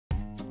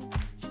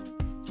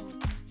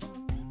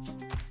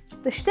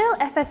The STIHL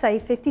FSA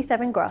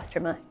 57 grass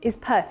trimmer is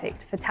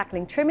perfect for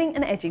tackling trimming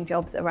and edging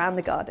jobs around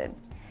the garden.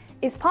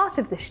 It's part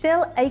of the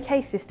STIHL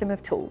AK system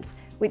of tools,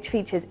 which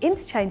features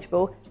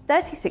interchangeable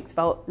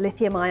 36-volt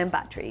lithium-ion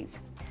batteries.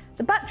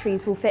 The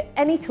batteries will fit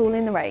any tool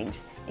in the range,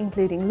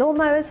 including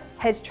lawnmowers,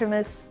 hedge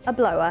trimmers, a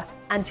blower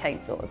and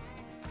chainsaws.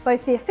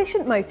 Both the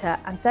efficient motor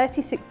and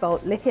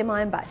 36-volt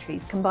lithium-ion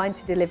batteries combine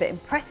to deliver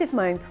impressive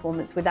mowing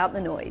performance without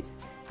the noise,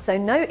 so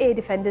no ear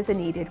defenders are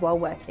needed while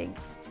working.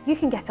 You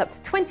can get up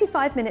to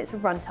 25 minutes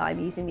of runtime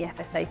using the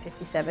FSA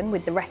 57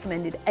 with the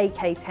recommended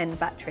AK10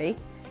 battery.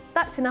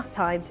 That's enough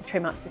time to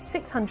trim up to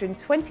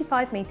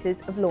 625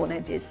 metres of lawn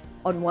edges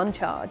on one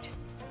charge.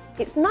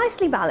 It's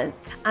nicely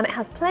balanced and it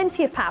has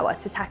plenty of power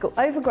to tackle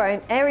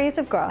overgrown areas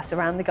of grass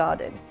around the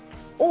garden,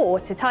 or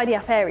to tidy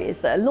up areas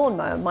that a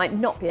lawnmower might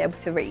not be able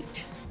to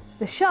reach.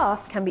 The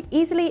shaft can be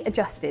easily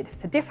adjusted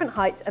for different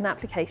heights and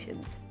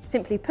applications.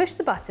 Simply push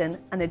the button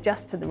and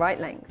adjust to the right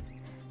length.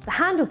 The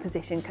handle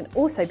position can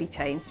also be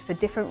changed for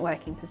different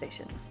working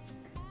positions.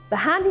 The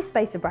handy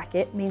spacer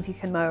bracket means you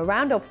can mow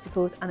around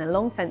obstacles and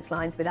along fence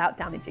lines without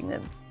damaging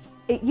them.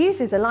 It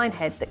uses a line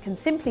head that can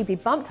simply be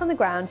bumped on the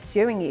ground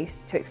during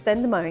use to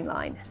extend the mowing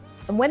line.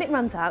 And when it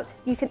runs out,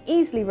 you can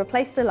easily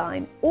replace the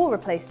line or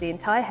replace the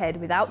entire head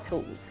without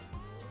tools.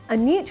 A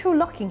neutral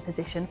locking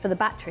position for the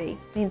battery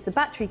means the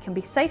battery can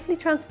be safely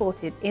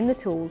transported in the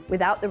tool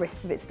without the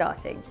risk of it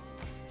starting.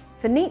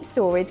 For neat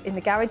storage in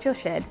the garage or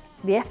shed,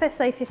 the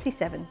FSA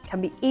 57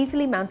 can be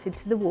easily mounted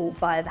to the wall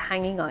via the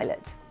hanging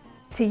eyelet.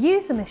 To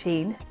use the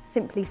machine,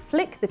 simply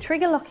flick the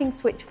trigger locking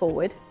switch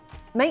forward,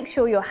 make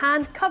sure your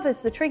hand covers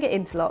the trigger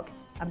interlock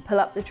and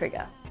pull up the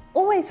trigger.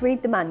 Always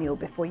read the manual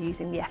before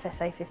using the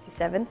FSA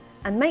 57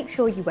 and make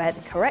sure you wear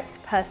the correct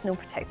personal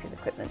protective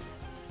equipment.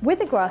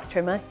 With a grass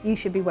trimmer, you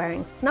should be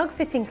wearing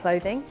snug-fitting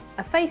clothing,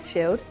 a face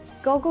shield,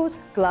 goggles,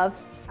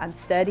 gloves and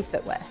sturdy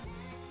footwear.